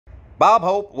Bob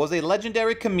Hope was a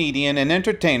legendary comedian and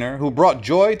entertainer who brought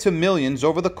joy to millions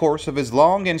over the course of his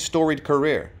long and storied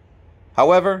career.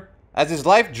 However, as his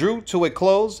life drew to a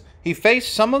close, he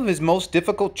faced some of his most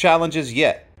difficult challenges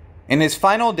yet. In his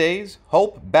final days,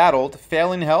 Hope battled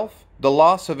failing health, the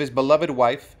loss of his beloved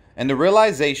wife, and the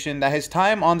realization that his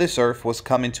time on this earth was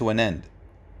coming to an end.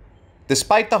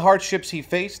 Despite the hardships he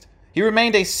faced, he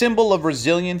remained a symbol of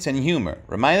resilience and humor,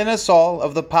 reminding us all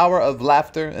of the power of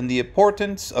laughter and the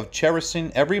importance of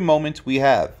cherishing every moment we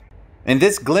have. In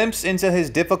this glimpse into his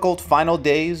difficult final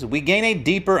days, we gain a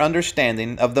deeper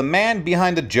understanding of the man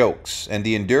behind the jokes and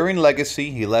the enduring legacy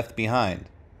he left behind.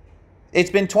 It's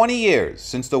been 20 years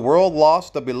since the world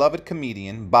lost a beloved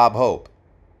comedian, Bob Hope.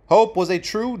 Hope was a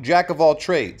true jack of all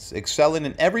trades, excelling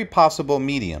in every possible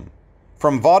medium.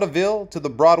 From vaudeville to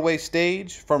the Broadway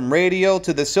stage, from radio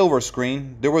to the silver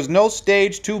screen, there was no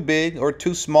stage too big or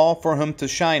too small for him to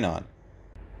shine on.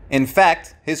 In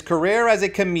fact, his career as a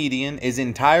comedian is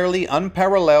entirely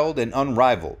unparalleled and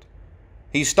unrivaled.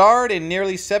 He starred in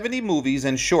nearly 70 movies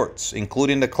and shorts,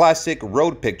 including the classic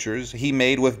road pictures he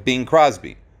made with Bing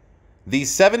Crosby.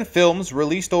 These 7 films,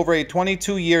 released over a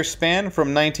 22-year span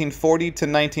from 1940 to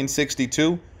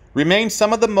 1962, remain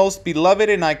some of the most beloved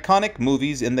and iconic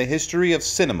movies in the history of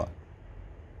cinema.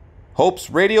 Hope's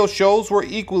radio shows were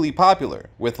equally popular,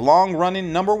 with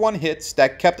long-running #1 hits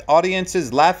that kept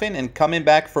audiences laughing and coming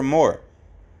back for more.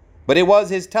 But it was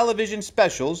his television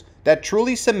specials that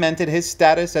truly cemented his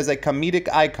status as a comedic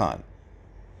icon.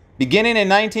 Beginning in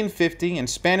 1950 and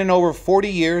spanning over 40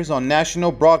 years on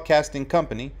National Broadcasting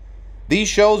Company, these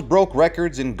shows broke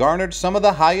records and garnered some of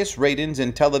the highest ratings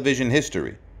in television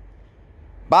history.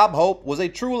 Bob Hope was a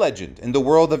true legend in the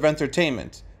world of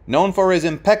entertainment, known for his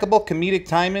impeccable comedic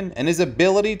timing and his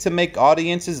ability to make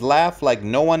audiences laugh like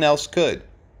no one else could.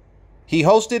 He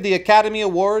hosted the Academy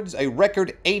Awards a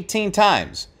record 18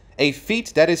 times, a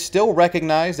feat that is still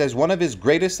recognized as one of his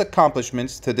greatest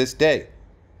accomplishments to this day.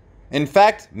 In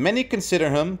fact, many consider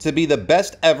him to be the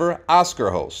best ever Oscar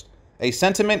host, a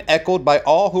sentiment echoed by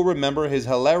all who remember his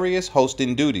hilarious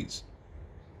hosting duties.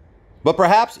 But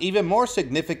perhaps even more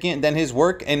significant than his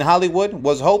work in Hollywood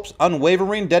was Hope's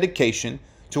unwavering dedication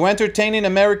to entertaining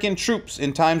American troops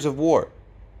in times of war.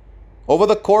 Over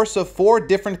the course of 4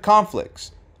 different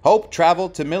conflicts, Hope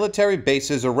traveled to military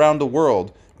bases around the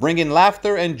world, bringing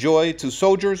laughter and joy to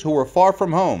soldiers who were far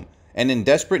from home and in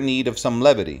desperate need of some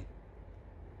levity.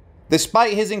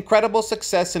 Despite his incredible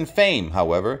success and fame,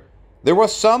 however, there were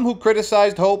some who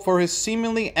criticized Hope for his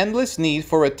seemingly endless need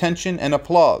for attention and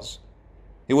applause.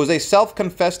 He was a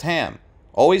self-confessed ham,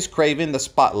 always craving the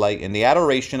spotlight and the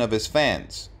adoration of his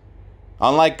fans.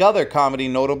 Unlike other comedy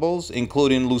notables,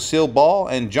 including Lucille Ball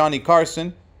and Johnny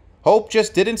Carson, Hope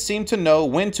just didn't seem to know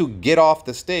when to get off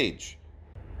the stage.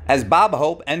 As Bob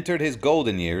Hope entered his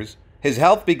golden years, his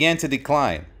health began to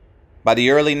decline. By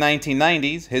the early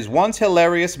 1990s, his once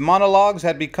hilarious monologues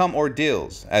had become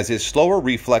ordeals, as his slower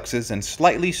reflexes and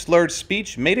slightly slurred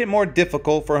speech made it more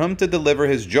difficult for him to deliver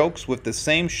his jokes with the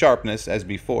same sharpness as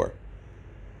before.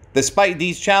 Despite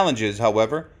these challenges,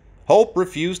 however, Hope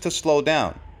refused to slow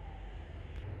down.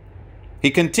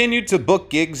 He continued to book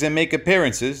gigs and make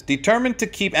appearances, determined to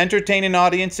keep entertaining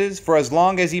audiences for as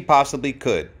long as he possibly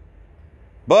could.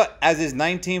 But as his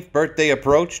 19th birthday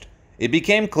approached, it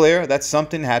became clear that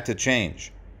something had to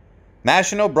change.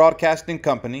 National Broadcasting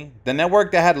Company, the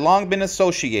network that had long been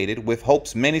associated with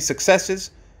Hope's many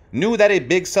successes, knew that a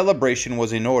big celebration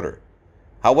was in order.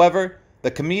 However,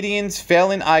 the comedian's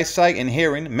failing eyesight and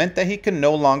hearing meant that he could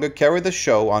no longer carry the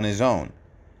show on his own.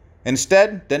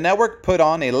 Instead, the network put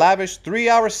on a lavish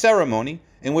 3-hour ceremony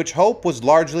in which Hope was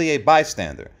largely a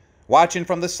bystander, watching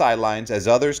from the sidelines as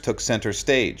others took center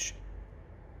stage.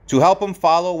 To help him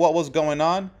follow what was going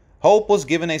on, Hope was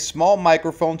given a small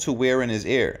microphone to wear in his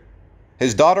ear.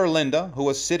 His daughter Linda, who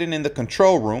was sitting in the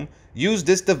control room, used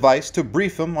this device to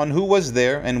brief him on who was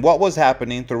there and what was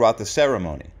happening throughout the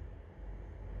ceremony.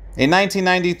 In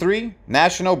 1993,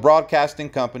 National Broadcasting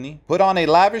Company put on a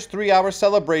lavish 3-hour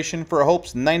celebration for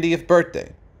Hope's 90th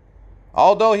birthday.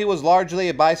 Although he was largely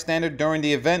a bystander during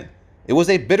the event, it was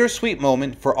a bittersweet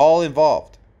moment for all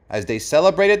involved, as they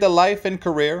celebrated the life and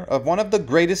career of one of the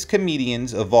greatest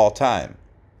comedians of all time.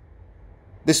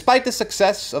 Despite the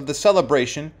success of the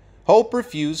celebration, Hope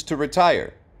refused to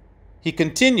retire. He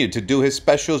continued to do his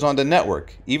specials on the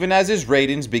network, even as his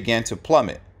ratings began to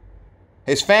plummet.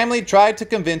 His family tried to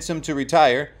convince him to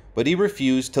retire, but he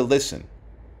refused to listen.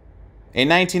 In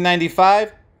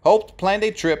 1995, Hope planned a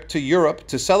trip to Europe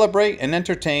to celebrate and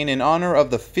entertain in honor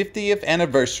of the 50th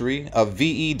anniversary of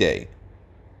VE Day.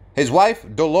 His wife,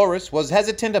 Dolores, was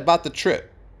hesitant about the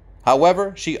trip.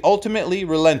 However, she ultimately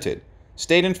relented,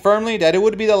 stating firmly that it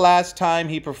would be the last time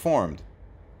he performed.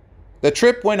 The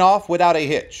trip went off without a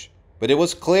hitch, but it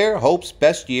was clear Hope's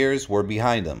best years were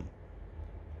behind him.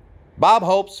 Bob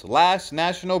Hope's last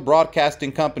National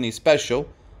Broadcasting Company special,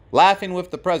 Laughing with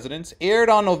the Presidents, aired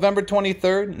on November 23,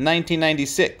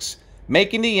 1996,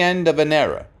 making the end of an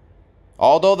era.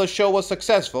 Although the show was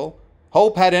successful,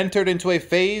 Hope had entered into a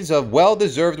phase of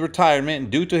well-deserved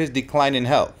retirement due to his decline in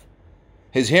health.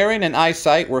 His hearing and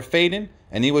eyesight were fading,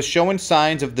 and he was showing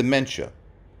signs of dementia.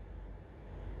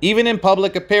 Even in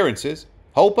public appearances,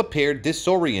 Hope appeared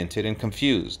disoriented and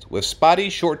confused, with spotty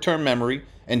short-term memory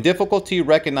and difficulty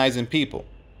recognizing people.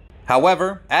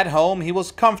 However, at home he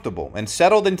was comfortable and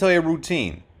settled into a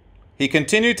routine. He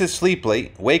continued to sleep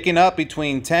late, waking up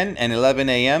between 10 and 11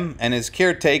 a.m., and his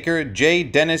caretaker, J.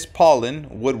 Dennis Paulin,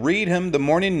 would read him the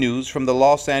morning news from the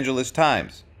Los Angeles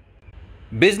Times.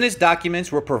 Business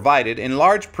documents were provided in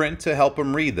large print to help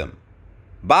him read them.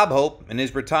 Bob Hope, in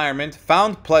his retirement,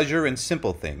 found pleasure in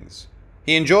simple things.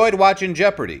 He enjoyed watching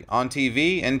Jeopardy on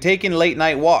TV and taking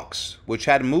late-night walks, which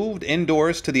had moved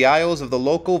indoors to the aisles of the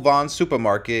local Vons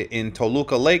supermarket in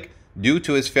Toluca Lake due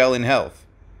to his failing health.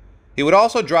 He would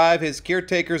also drive his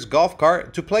caretaker's golf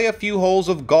cart to play a few holes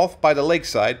of golf by the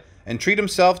lakeside and treat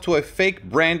himself to a fake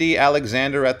Brandy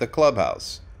Alexander at the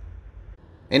clubhouse.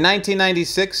 In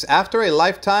 1996, after a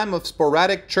lifetime of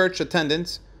sporadic church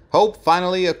attendance, Hope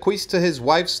finally acquiesced to his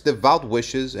wife's devout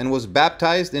wishes and was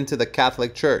baptized into the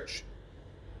Catholic Church.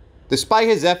 Despite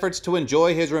his efforts to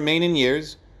enjoy his remaining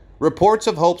years, reports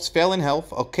of Hope's failing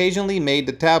health occasionally made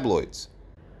the tabloids.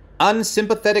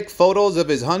 Unsympathetic photos of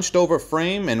his hunched-over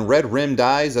frame and red-rimmed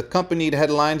eyes accompanied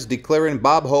headlines declaring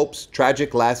Bob Hope's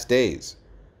tragic last days.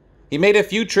 He made a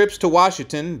few trips to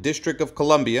Washington, District of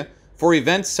Columbia, for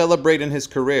events celebrating his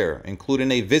career,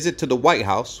 including a visit to the White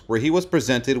House, where he was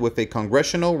presented with a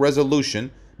congressional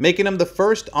resolution making him the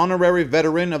first honorary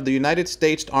veteran of the United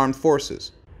States Armed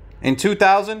Forces. In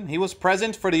 2000, he was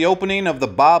present for the opening of the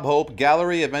Bob Hope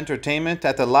Gallery of Entertainment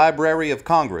at the Library of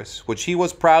Congress, which he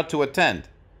was proud to attend.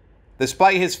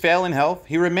 Despite his failing health,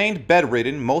 he remained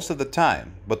bedridden most of the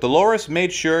time, but Dolores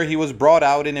made sure he was brought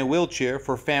out in a wheelchair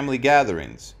for family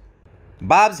gatherings.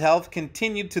 Bob's health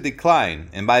continued to decline,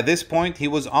 and by this point he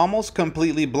was almost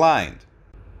completely blind.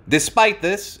 Despite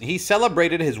this, he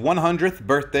celebrated his 100th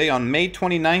birthday on May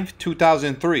 29,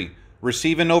 2003,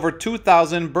 receiving over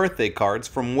 2,000 birthday cards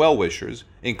from well-wishers,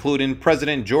 including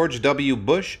President George W.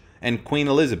 Bush and Queen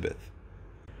Elizabeth.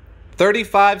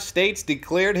 35 states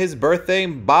declared his birthday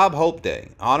Bob Hope Day,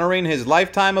 honoring his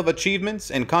lifetime of achievements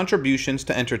and contributions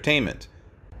to entertainment.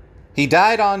 He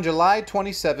died on July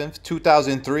 27,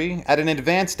 2003, at an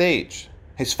advanced age.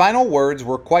 His final words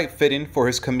were quite fitting for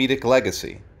his comedic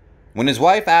legacy. When his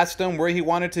wife asked him where he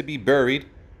wanted to be buried,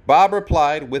 Bob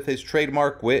replied with his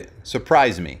trademark wit,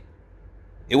 "Surprise me."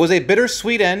 It was a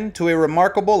bittersweet end to a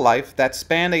remarkable life that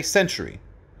spanned a century.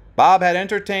 Bob had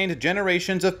entertained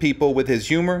generations of people with his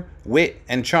humor, wit,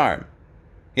 and charm.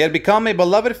 He had become a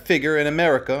beloved figure in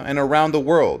America and around the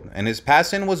world, and his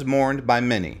passing was mourned by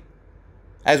many.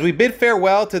 As we bid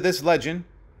farewell to this legend,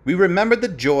 we remember the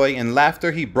joy and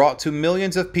laughter he brought to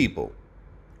millions of people.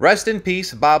 Rest in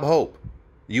peace, Bob Hope.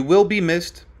 You will be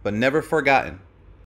missed, but never forgotten.